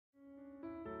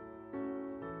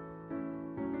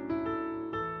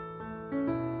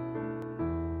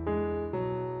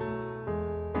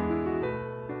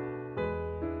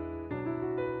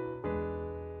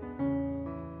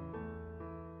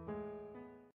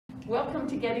Welcome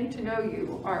to Getting to Know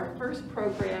You, our first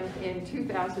program in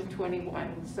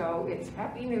 2021. So it's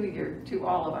Happy New Year to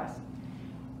all of us.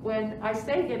 When I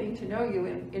say getting to know you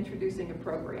in introducing a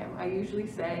program, I usually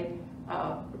say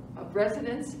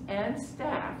residents and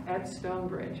staff at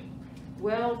Stonebridge.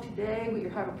 Well, today we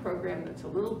have a program that's a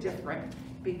little different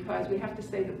because we have to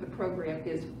say that the program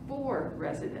is for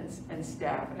residents and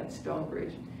staff at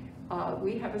Stonebridge.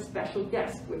 We have a special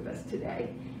guest with us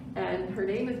today, and her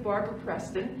name is Barbara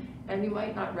Preston, and you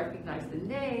might not recognize the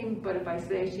name, but if I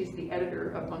say she's the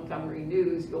editor of Montgomery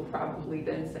News, you'll probably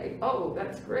then say, oh,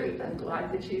 that's great, I'm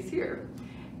glad that she's here.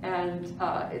 And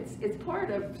it's part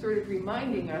of sort of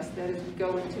reminding us that as we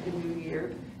go into the new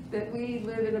year, that we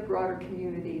live in a broader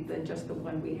community than just the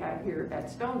one we have here at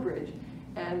Stonebridge,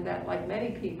 and that, like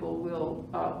many people, will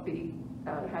be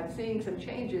seeing some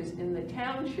changes in the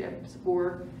townships,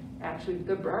 or actually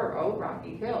the borough,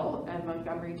 Rocky Hill, and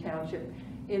Montgomery Township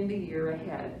in the year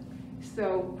ahead.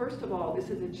 So first of all, this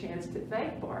is a chance to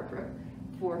thank Barbara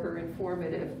for her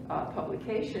informative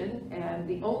publication, and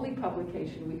the only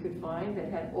publication we could find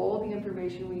that had all the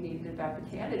information we needed about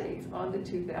the candidates on the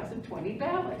 2020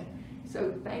 ballot.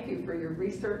 So thank you for your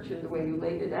research, and the way you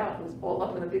laid it out was all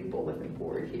up on a big bulletin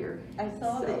board here. I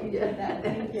saw that you did that,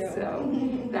 thank you. So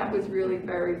that was really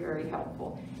very, very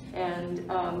helpful. And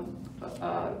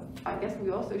I guess we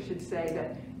also should say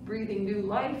that breathing new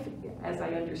life, as I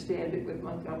understand it with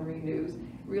Montgomery News,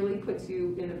 really puts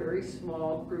you in a very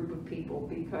small group of people,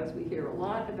 because we hear a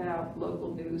lot about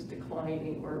local news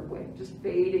declining or just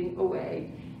fading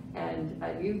away, and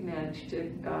you've managed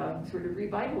to sort of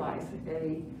revitalize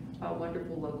a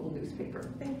wonderful local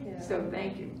newspaper. Thank you. So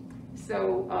thank you.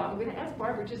 So I'm going to ask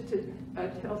Barbara just to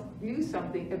tell you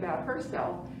something about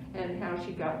herself and how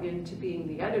she got into being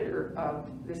the editor of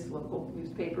this local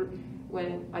newspaper,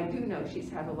 when I do know she's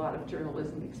had a lot of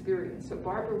journalism experience. So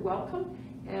Barbara, welcome,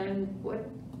 and what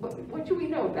should we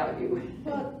know about you?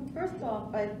 Well, first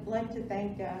off, I'd like to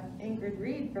thank Ingrid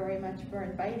Reed very much for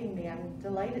inviting me. I'm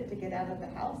delighted to get out of the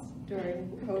house during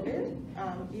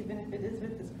COVID, even if it is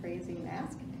with this crazy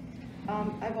mask.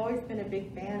 I've always been a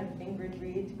big fan of Ingrid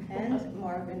Reed and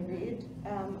Marvin Reed.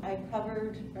 I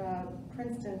covered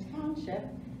Princeton Township.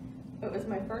 It was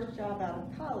my first job out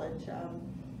of college.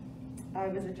 I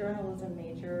was a journalism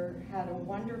major, had a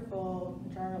wonderful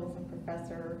journalism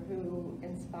professor who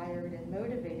inspired and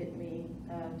motivated me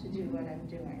to do what I'm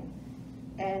doing.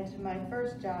 And my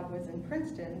first job was in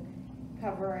Princeton,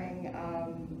 covering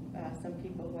some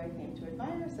people who I came to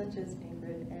admire, such as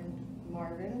Ingrid and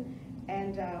Marvin,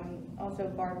 and also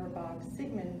Barbara Boggs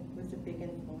Sigmund was a big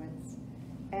influence,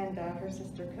 and her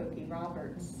sister Cokie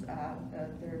Roberts.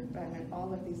 I met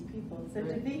all of these people, so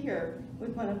to be here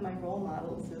with one of my role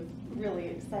models is really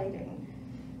exciting.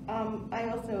 I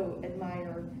also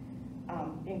admire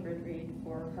Ingrid Reed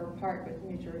for her part with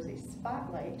New Jersey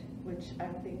Spotlight, which I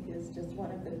think is just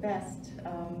one of the best,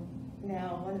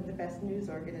 now one of the best news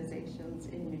organizations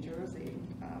in New Jersey.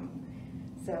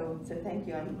 So thank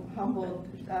you. I'm humbled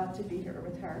to be here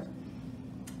with her.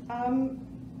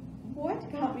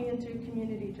 What got me into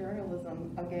community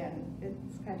journalism, again,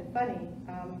 it's kind of funny,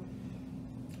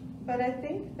 but I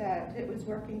think that it was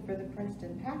working for the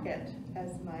Princeton Packet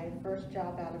as my first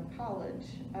job out of college.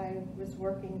 I was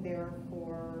working there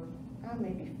for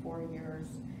maybe 4 years,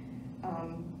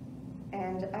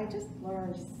 and I just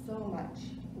learned so much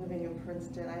living in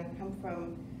Princeton. I come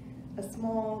from a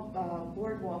small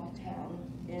boardwalk town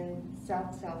in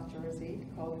South Jersey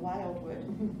called Wildwood.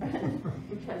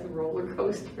 Which has a roller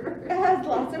coaster. It has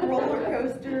lots of roller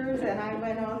coasters, and I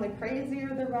went on the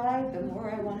crazier the ride, the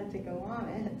more I wanted to go on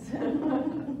it.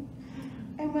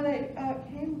 And when I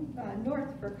came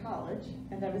north for college,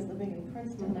 and I was living in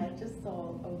Princeton, I just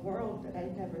saw a world that I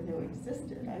never knew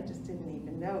existed. I just didn't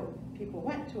even know people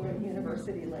went to a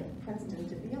university like Princeton,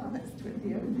 to be honest with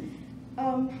you.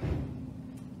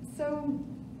 So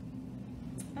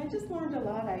I just learned a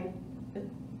lot. I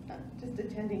just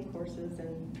attending courses,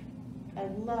 and I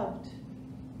loved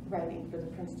writing for the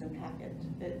Princeton Packet.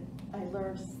 I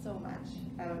learned so much.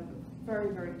 I'm a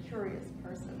very, very curious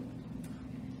person,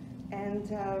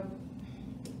 and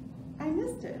I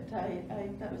missed it.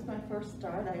 That was my first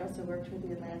start. I also worked for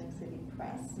the Atlantic City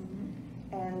Press,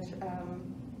 and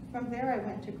from there I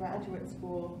went to graduate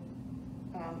school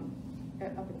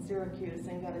up in Syracuse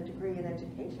and got a degree in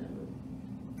education.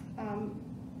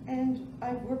 And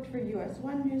I've worked for US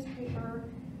 1 newspaper.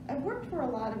 I've worked for a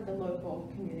lot of the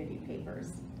local community papers.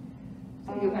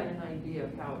 So you had an idea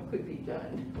of how it could be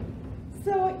done.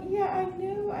 So yeah, I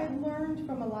knew, I learned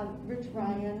from a lot of Rich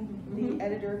Ryan, the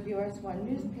editor of US 1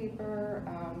 newspaper.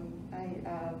 I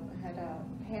had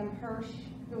Pam Hirsch,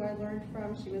 who I learned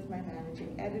from. She was my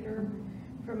managing editor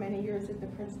for many years at the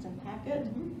Preston Packet.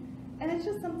 And it's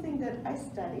just something that I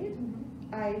studied.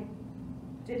 I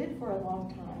did it for a long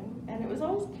time, and it was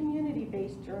always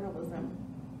community-based journalism.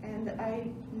 And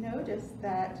I noticed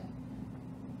that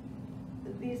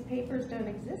these papers don't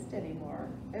exist anymore,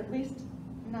 at least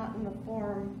not in the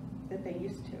form that they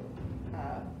used to.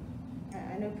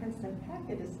 I know Princeton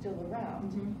Packet is still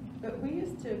around, but we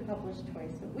used to publish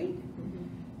twice a week.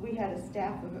 We had a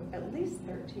staff of at least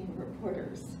 13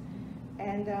 reporters.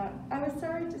 And I was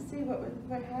sorry to see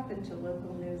what happened to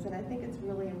local news, and I think it's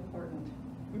really important.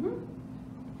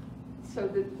 So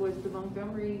was the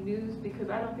Montgomery News, because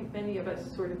I don't think many of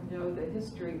us sort of know the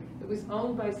history, it was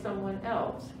owned by someone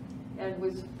else and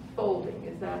was folding,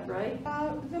 is that right?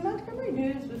 The Montgomery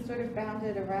News was sort of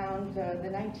founded around the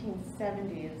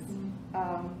 1970s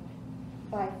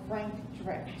by Frank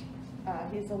Drift.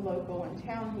 He's a local in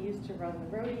town. He used to run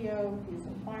the rodeo. He's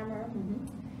a farmer.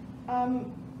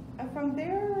 From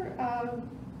there,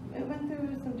 it went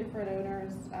through some different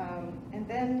owners, and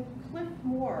then Cliff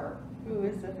Moore, who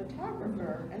is a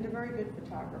photographer and a very good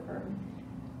photographer,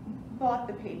 bought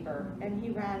the paper, and he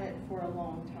ran it for a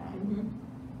long time.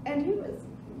 And he was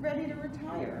ready to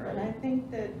retire, and I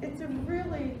think that it's a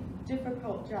really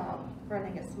difficult job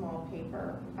running a small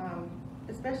paper,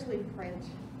 especially print.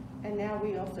 And now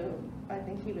we also, I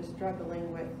think he was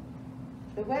struggling with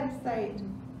the website,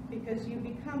 because you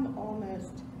become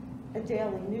almost a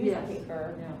daily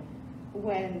newspaper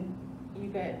when you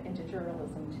get into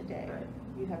journalism today.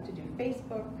 You have to do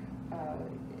Facebook,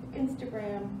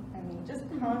 Instagram, I mean, just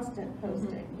constant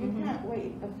posting. You can't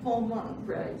wait a full month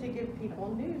to give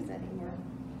people news anymore.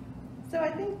 So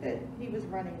I think that he was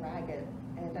running ragged,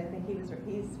 and I think he's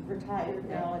retired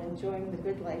now and enjoying the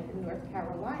good life in North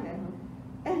Carolina.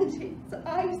 And so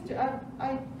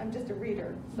I'm just a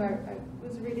reader, so I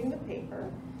was reading the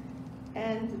paper,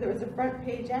 and there was a front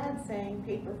page ad saying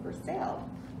paper for sale.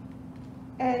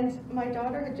 And my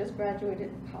daughter had just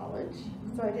graduated college,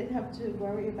 so I didn't have to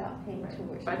worry about paying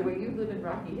tuition. By the way, you live in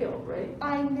Rocky Hill, right?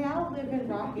 I now live in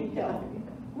Rocky Hill,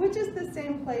 which is the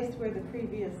same place where the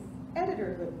previous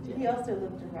editor lived. He also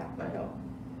lived in Rocky Hill.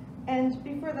 And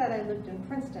before that, I lived in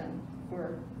Princeton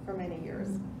for many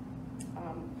years.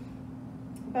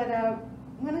 But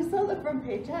when I saw the front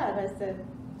page ad, I said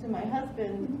to my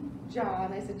husband,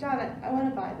 John, I said, John, I want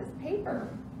to buy this paper.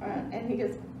 And he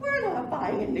goes, we're not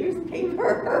buying a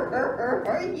newspaper.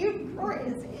 Are you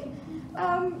crazy?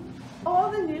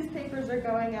 All the newspapers are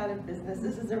going out of business.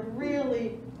 This is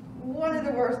really one of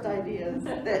the worst ideas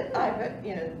that I've,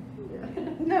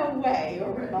 no way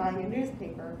are we buying a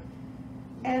newspaper.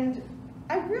 And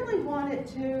I really wanted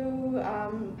to,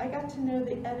 I got to know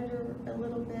the editor a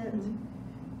little bit.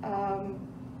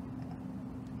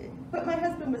 But my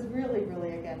husband was really,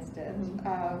 really against it.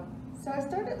 So I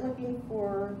started looking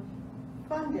for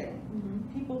funding,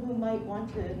 people who might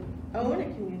want to own a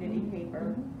community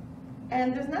paper.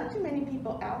 And there's not too many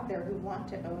people out there who want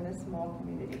to own a small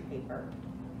community paper.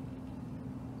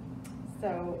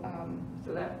 So,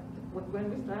 when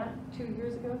was that? 2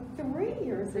 years ago? 3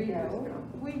 years ago.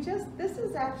 We just, this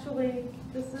is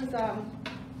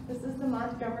the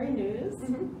Montgomery News.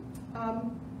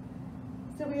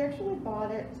 So we actually bought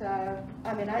it.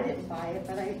 I mean, I didn't buy it,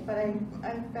 but I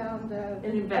found a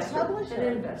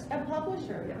publisher. A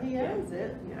publisher. He owns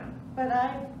it. But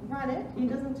I run it. He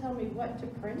doesn't tell me what to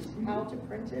print, how to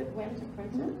print it, when to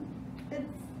print it.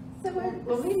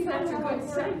 Well, maybe that's a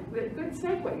good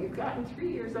segue. You've gotten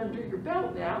 3 years under your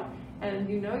belt now, and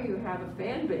you have a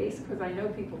fan base, because I know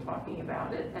people talking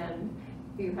about it, and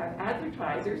you have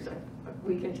advertisers.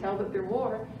 We can tell that there are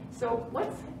more. So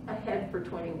what's ahead for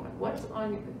 21? What's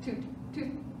on your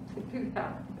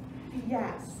 2000?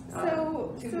 Yes.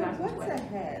 So what's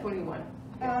ahead? 21.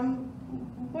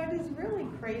 What is really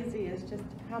crazy is just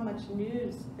how much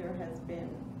news there has been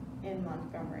in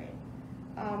Montgomery,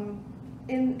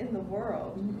 in the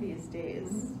world these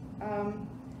days.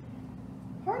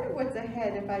 Part of what's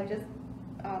ahead, if I just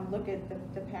look at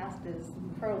the past as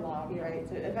prologue, right?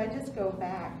 So if I just go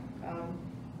back,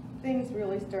 things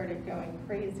really started going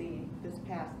crazy this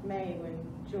past May when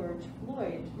George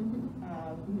Floyd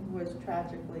was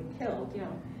tragically killed.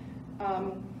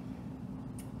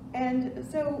 And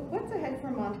so what's ahead for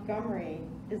Montgomery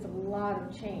is a lot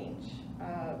of change.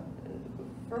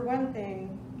 For one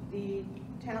thing, the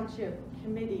township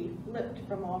committee flipped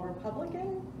from all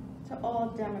Republican to all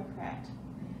Democrat.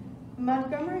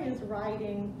 Montgomery is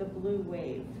riding the blue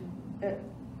wave.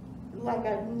 Like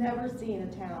I've never seen a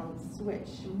town switch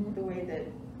the way that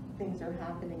things are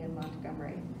happening in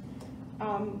Montgomery.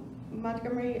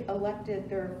 Montgomery elected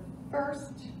their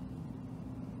first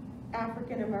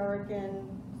African-American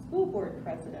school board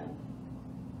president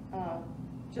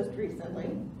just recently.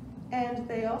 And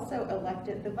they also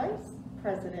elected the vice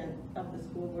president of the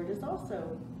school board is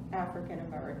also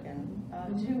African-American.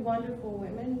 Two wonderful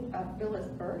women, Phyllis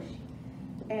Bursch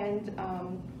and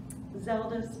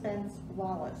Zelda Spence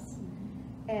Wallace.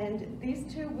 And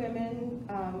these two women,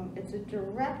 it's a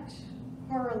direct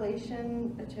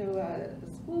correlation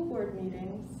to school board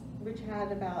meetings, which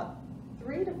had about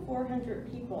 300 to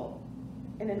 400 people.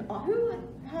 Who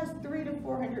has 300 to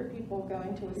 400 people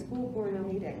going to a school board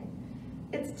meeting?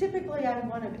 It's typically I'm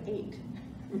one of 8.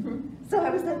 So I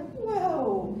was like,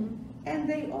 whoa. And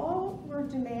they all were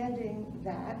demanding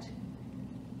that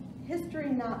history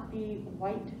not be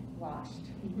whitewashed.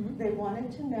 They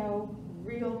wanted to know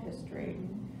real history.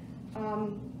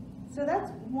 So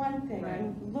that's one thing. Right.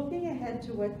 I'm looking ahead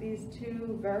to what these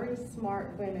two very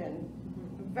smart women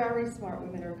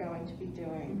are going to be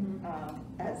doing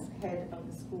as head of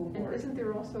the school board. And isn't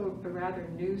there also a rather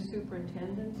new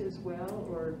superintendent as well,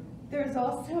 or? There's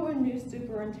also a new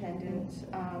superintendent.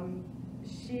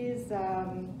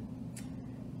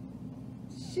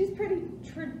 She's pretty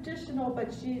traditional,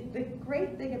 but the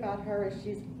great thing about her is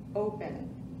she's open.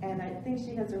 And I think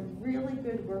she has a really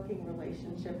good working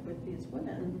relationship with these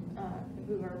women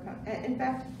who are, in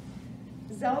fact,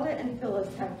 Zelda and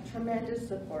Phyllis have tremendous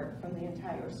support from the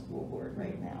entire school board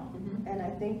right now. And I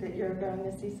think that you're going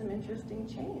to see some interesting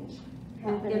change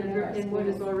happening in what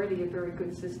is already a very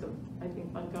good system. I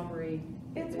think Montgomery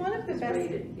It's one of the best,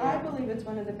 rated, I believe it's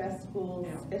one of the best schools.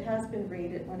 Yeah. It has been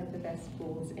rated one of the best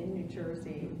schools in New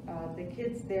Jersey. The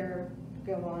kids there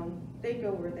they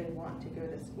go where they want to go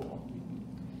to school.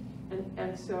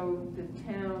 And so the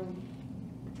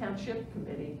township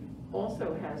committee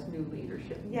also has new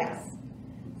leadership. Yes.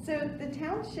 So the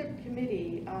township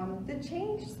committee, the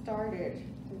change started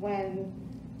when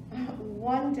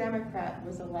one Democrat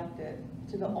was elected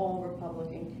to the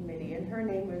all-Republican committee, and her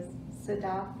name was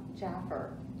Sadaf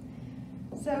Jaffer.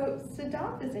 So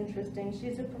Sadaf is interesting.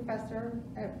 She's a professor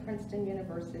at Princeton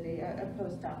University, a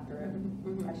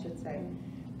postdoctorate, I should say.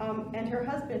 And her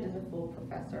husband is a full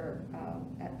professor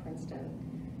at Princeton.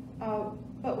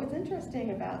 But what's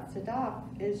interesting about Sadaf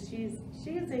is she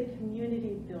is a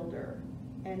community builder,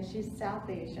 and she's South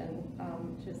Asian.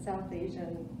 She's South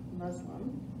Asian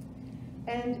Muslim,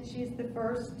 and she's the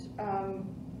first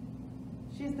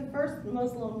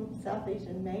Muslim South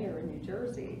Asian mayor in New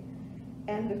Jersey,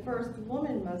 and the first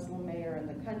woman Muslim mayor in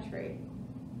the country.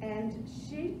 And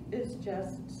she is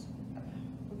just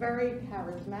very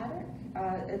charismatic.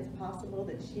 It's possible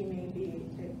that she may be,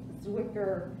 if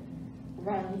Zwicker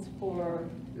runs for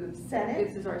Senate.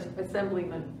 This is our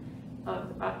assemblyman.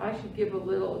 I should give a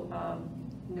little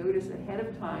notice ahead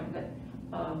of time that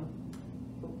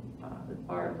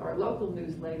our local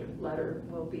newsletter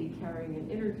will be carrying an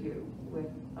interview with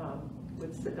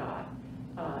Sadat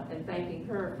and thanking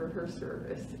her for her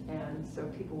service, and so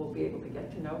people will be able to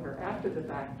get to know her after the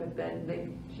fact. But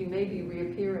then she may be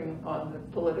reappearing on the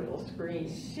political screen.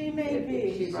 She may be.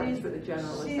 If she runs for the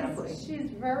General Assembly.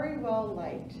 She's very well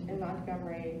liked in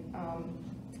Montgomery.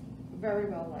 Very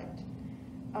well liked,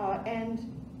 and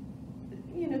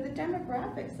you know, the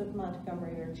demographics of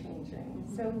Montgomery are changing.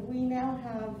 So we now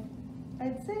have,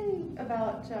 I'd say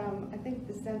about, I think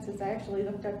the census, I actually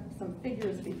looked up some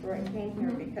figures before I came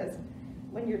here, because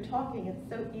when you're talking, it's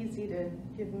so easy to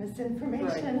give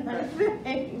misinformation, I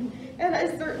think. And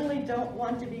I certainly don't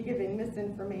want to be giving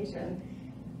misinformation.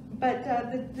 But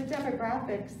the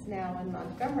demographics now in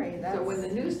Montgomery, that's... So when the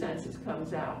new census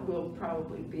comes out, we'll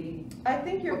probably be... I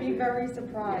think you'll be very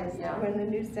surprised when the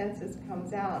new census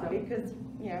comes out, so, because,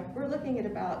 you know, we're looking at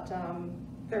about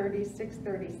 36,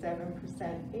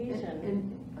 37%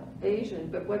 Asian. Asian,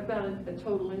 but what about a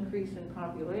total increase in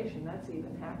population? That's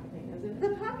even happening, isn't it?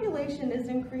 The population is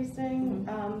increasing.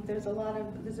 There's about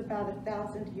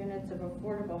 1,000 units of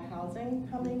affordable housing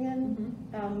coming in,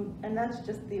 and that's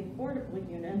just the affordable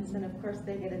units. And of course,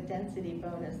 they get a density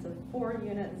bonus of 4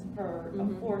 units per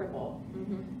affordable.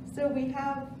 So we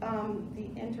have the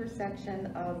intersection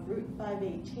of Route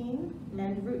 518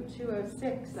 and Route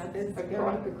 206. That's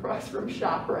across from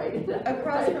ShopRite.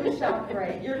 Across from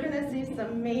ShopRite. You're going to see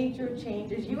some major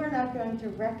changes. You are not going to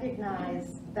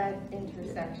recognize that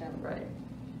intersection. Right.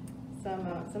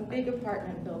 Some big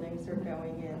apartment buildings are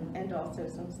going in, and also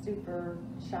some super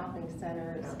shopping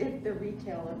centers, if the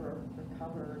retail ever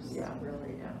recovers,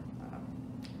 really.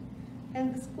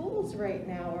 And the schools right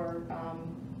now are,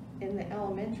 in the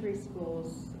elementary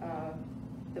schools,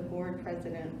 the board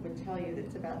president would tell you that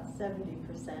it's about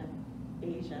 70%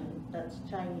 Asian. That's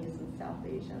Chinese and South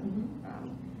Asian.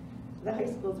 The high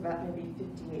school's about maybe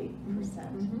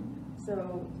 58%.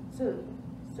 So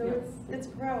Yeah. it's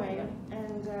growing, Yeah.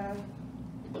 and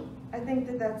I think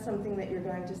that that's something that you're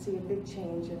going to see a big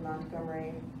change in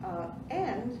Montgomery.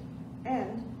 And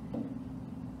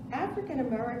African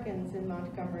Americans in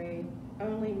Montgomery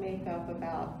only make up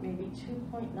about maybe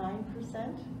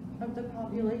 2.9% of the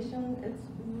population. It's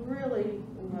really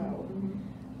low.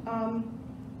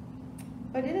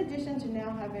 But in addition to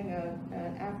now having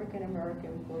an African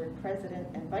American board president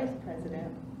and vice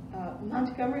president,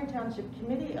 Montgomery Township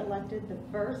Committee elected the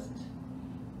first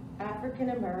African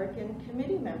American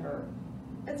committee member.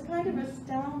 It's kind of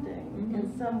astounding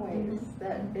in some ways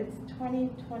that it's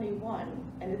 2021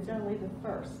 and it's only the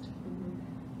first.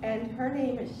 And her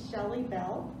name is Shelley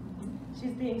Bell.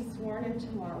 She's being sworn in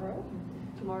tomorrow.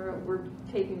 Tomorrow, we're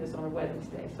taping this on a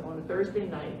Wednesday, so on a Thursday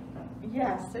night.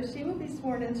 Yes, so she will be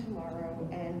sworn in tomorrow,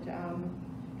 and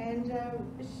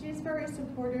she's very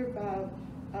supportive of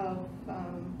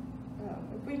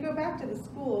if we go back to the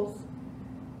schools,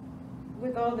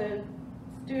 with all the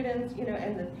students, you know,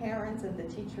 and the parents and the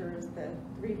teachers, the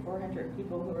 300-400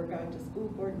 people who are going to school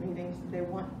board meetings, they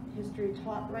want history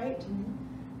taught right.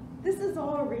 This is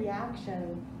all a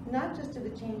reaction, not just to the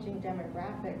changing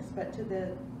demographics, but to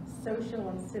the social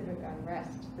and civic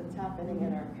unrest that's happening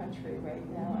in our country right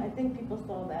now. I think people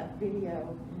saw that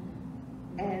video,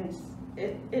 and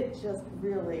it just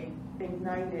really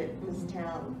ignited this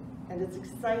town, and it's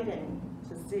exciting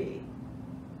to see.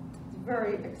 It's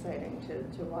very exciting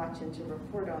to watch and to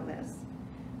report on this.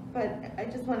 But I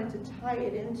just wanted to tie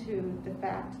it into the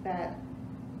fact that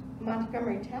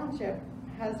Montgomery Township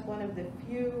has one of the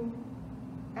few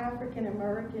African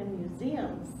American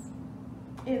museums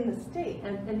in the state.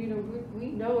 And you know, we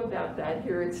know about that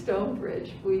here at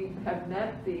Stonebridge. We have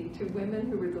met the two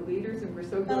women who were the leaders, and we're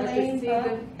so glad to see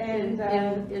them in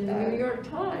the New York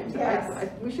Times. Yes.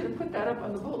 We should have put that up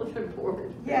on the bulletin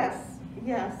board. Yes,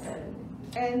 yes.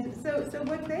 And so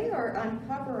what they are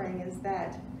uncovering is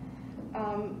that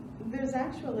there's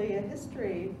actually a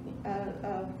history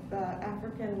of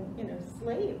African,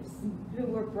 slaves who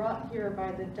were brought here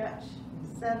by the Dutch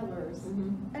settlers,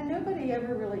 and nobody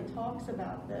ever really talks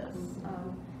about this.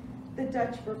 The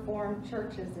Dutch Reformed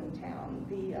churches in town,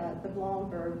 the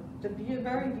Blomberg,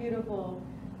 very beautiful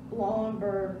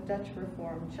Blomberg Dutch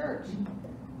Reformed Church.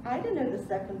 I didn't know the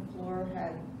second floor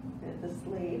had the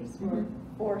slaves were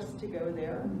forced to go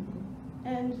there,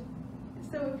 and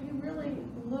so if you really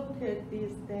look at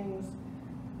these things,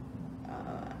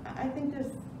 I think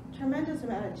there's tremendous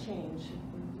amount of change.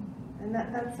 And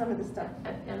that's some of the stuff.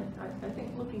 And I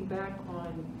think looking back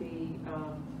on the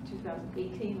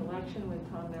 2018 election when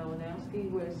Tom Malinowski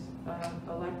was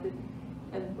elected,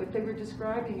 and what they were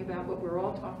describing about what we're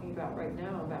all talking about right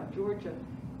now about Georgia,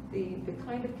 the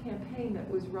kind of campaign that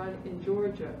was run in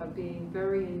Georgia of being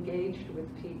very engaged with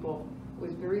people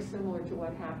was very similar to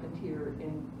what happened here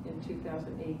in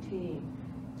 2018.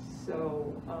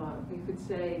 So you could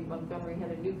say Montgomery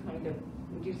had a new kind of,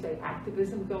 would you say,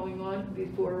 activism going on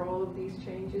before all of these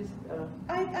changes?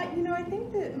 I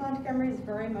think that Montgomery is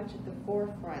very much at the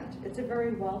forefront. It's a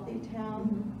very wealthy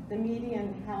town. The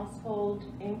median household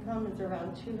income is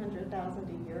around $200,000 a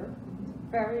year.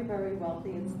 Very, very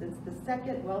wealthy. It's the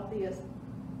second wealthiest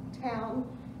town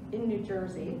in New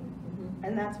Jersey,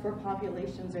 and that's for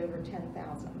populations over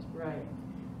 10,000.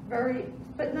 Right.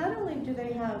 But not only do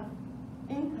they have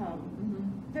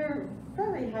income, they're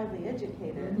very highly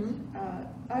educated.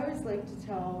 I always like to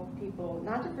tell people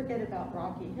not to forget about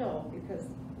Rocky Hill, because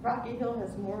Rocky Hill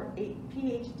has more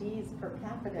PhDs per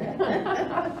capita.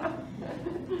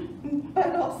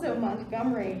 But also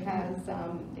Montgomery has,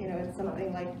 it's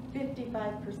something like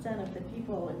 55% of the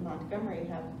people in Montgomery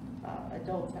have,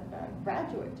 adults have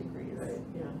graduate degrees. Right,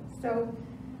 yeah.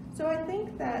 So I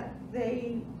think that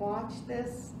they watch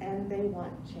this and they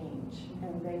want change,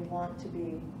 and they want to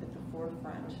be at the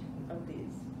forefront of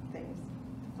these things.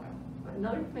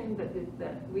 Another thing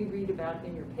that we read about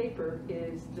in your paper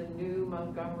is the new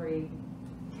Montgomery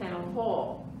Town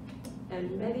Hall.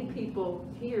 And many people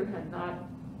here had not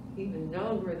even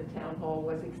known where the town hall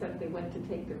was, except they went to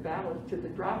take their ballot to the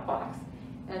drop box.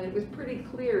 And it was pretty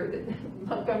clear that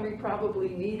Montgomery probably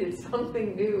needed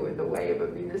something new in the way of a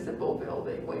municipal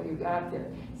building when you got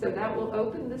there. So that will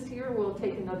open this year, or will it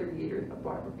take another year,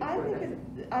 Barbara?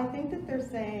 I think that they're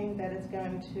saying that it's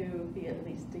going to be at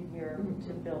least a year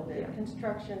to build it. Yeah.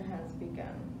 Construction has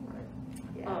begun. Right.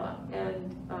 Yeah.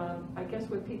 I guess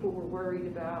what people were worried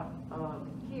about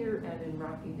here and in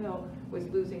Rocky Hill was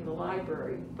losing the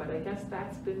library, but I guess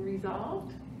that's been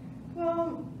resolved?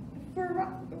 Well,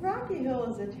 Rocky Hill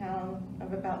is a town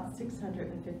of about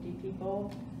 650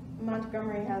 people.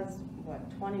 Montgomery has,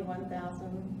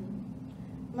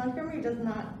 21,000? Montgomery does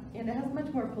not, and it has much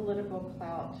more political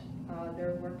clout.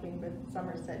 They're working with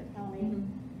Somerset County.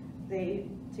 They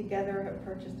together have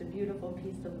purchased a beautiful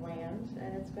piece of land,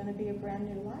 and it's going to be a brand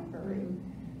new library.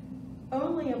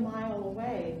 Only a mile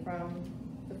away from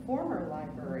the former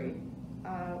library,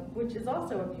 which is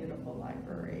also a beautiful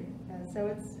library. So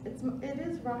it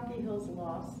is Rocky Hill's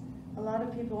loss. A lot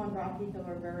of people in Rocky Hill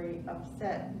are very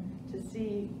upset to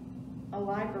see a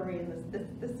library in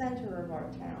the center of our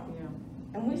town. Yeah.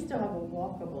 And we still have a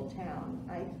walkable town.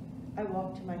 I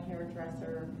walk to my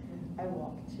hairdresser. I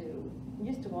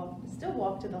still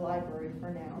walk to the library for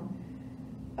now.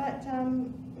 But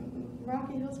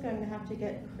Rocky Hill's going to have to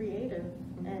get creative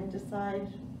and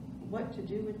decide what to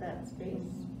do with that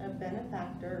space. A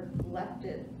benefactor left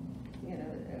it, you know.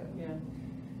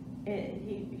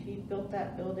 He built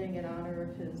that building in honor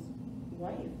of his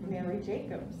wife, Mary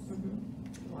Jacobs.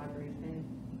 Library's name.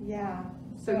 Yeah.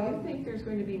 So you think there's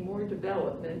going to be more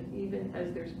development, even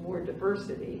as there's more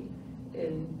diversity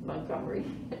in Montgomery,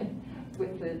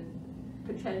 with the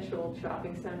potential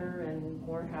shopping center and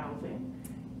more housing?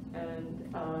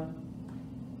 And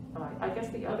I guess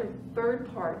the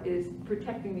third part is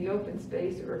protecting the open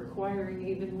space or acquiring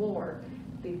even more,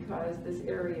 because this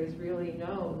area is really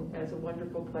known as a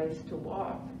wonderful place to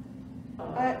walk.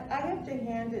 I have to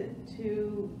hand it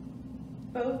to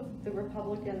both the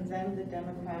Republicans and the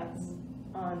Democrats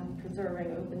on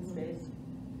preserving open space.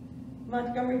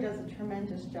 Montgomery does a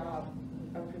tremendous job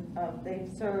they've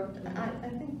served, I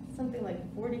think something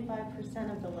like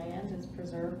 45% of the land is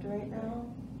preserved right now.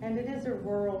 And it is a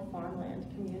rural farmland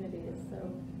community, so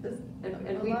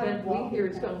we here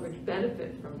at Stonebridge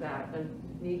benefit from that and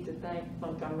need to thank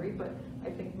Montgomery, but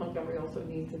I think Montgomery also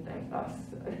needs to thank us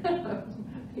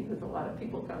because a lot of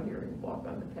people come here and walk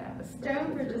on the paths.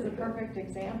 Stonebridge is a perfect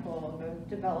example of a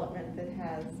development that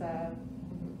has,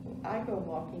 I go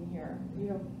walking here. You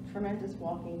have tremendous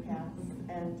walking paths,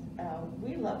 and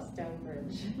we love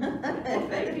Stonebridge. Well,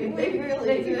 thank you.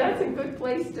 Maybe that's a good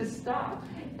place to stop.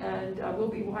 And we'll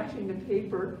be watching the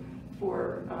paper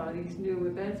for these new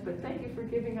events, but thank you for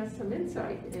giving us some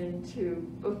insight into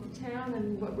both the town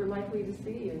and what we're likely to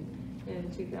see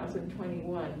in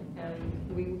 2021.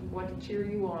 And we want to cheer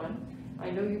you on. I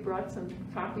know you brought some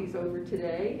copies over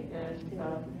today,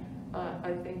 and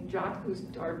I think Jock, who's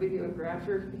our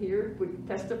videographer here, would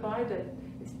testify that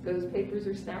those papers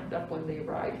are snapped up when they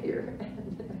arrive here.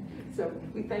 So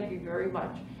we thank you very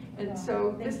much. And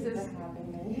so this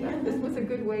was a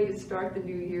good way to start the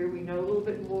new year. We know a little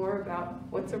bit more about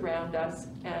what's around us,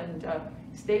 and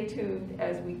stay tuned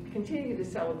as we continue to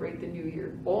celebrate the new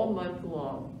year all month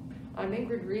long. I'm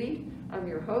Ingrid Reed. I'm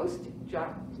your host.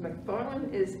 Jock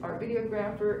McFarland is our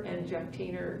videographer, and Jeff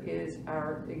Tiener is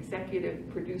our executive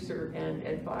producer and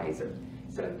advisor.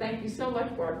 So thank you so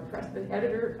much, Barbara Preston,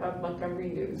 editor of Montgomery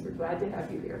News. We're glad to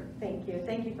have you here. Thank you.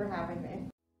 Thank you for having me.